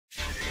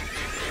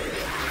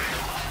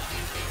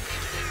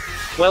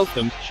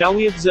Welcome, shall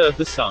we observe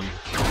the sun?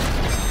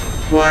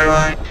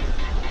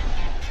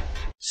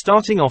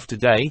 Starting off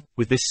today,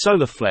 with this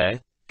solar flare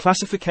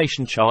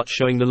classification chart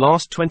showing the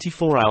last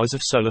 24 hours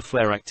of solar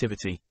flare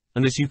activity.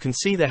 And as you can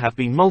see, there have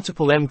been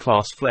multiple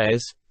M-class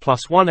flares,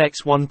 plus one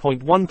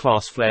X1.1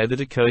 class flare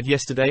that occurred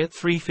yesterday at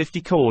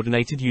 3:50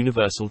 Coordinated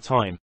Universal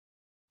Time.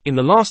 In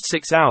the last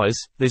 6 hours,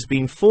 there's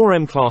been 4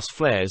 M-class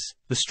flares,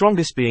 the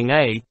strongest being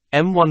a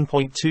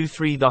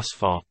M1.23 thus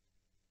far.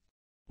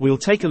 We'll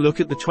take a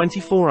look at the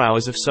 24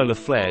 hours of solar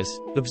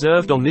flares,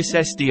 observed on this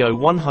SDO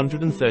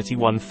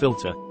 131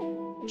 filter.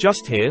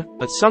 Just here,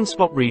 at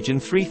sunspot region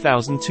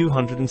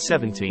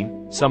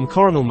 3217, some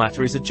coronal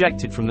matter is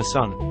ejected from the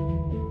sun.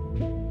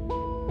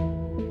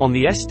 On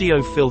the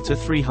SDO filter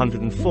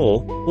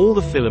 304, all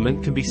the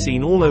filament can be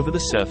seen all over the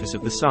surface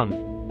of the sun.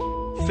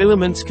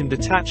 Filaments can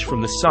detach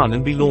from the sun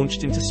and be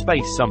launched into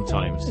space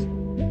sometimes.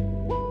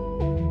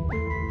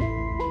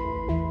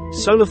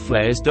 Solar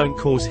flares don't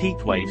cause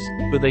heat waves,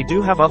 but they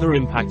do have other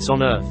impacts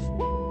on Earth.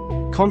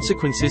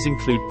 Consequences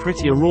include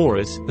pretty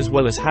auroras, as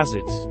well as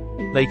hazards.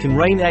 They can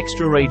rain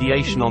extra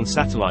radiation on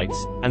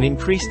satellites, and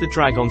increase the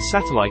drag on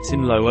satellites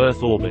in low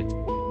Earth orbit.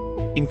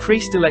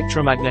 Increased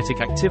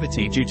electromagnetic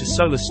activity due to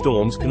solar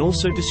storms can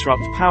also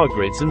disrupt power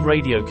grids and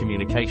radio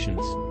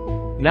communications.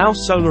 Now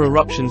solar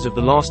eruptions of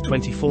the last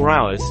 24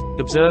 hours,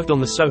 observed on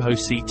the SOHO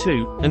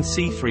C2 and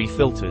C3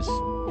 filters.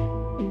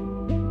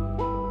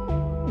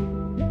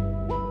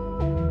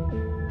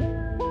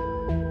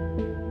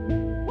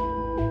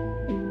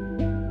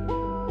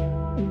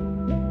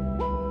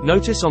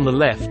 Notice on the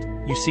left,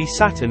 you see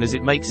Saturn as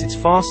it makes its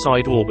far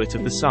side orbit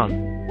of the Sun.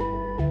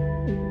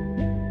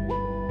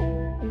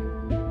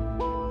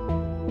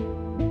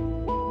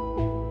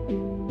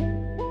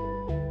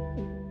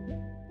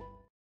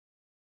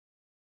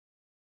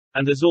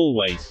 And as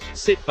always,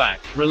 sit back,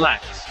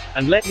 relax,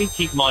 and let me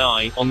keep my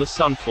eye on the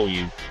sun for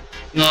you.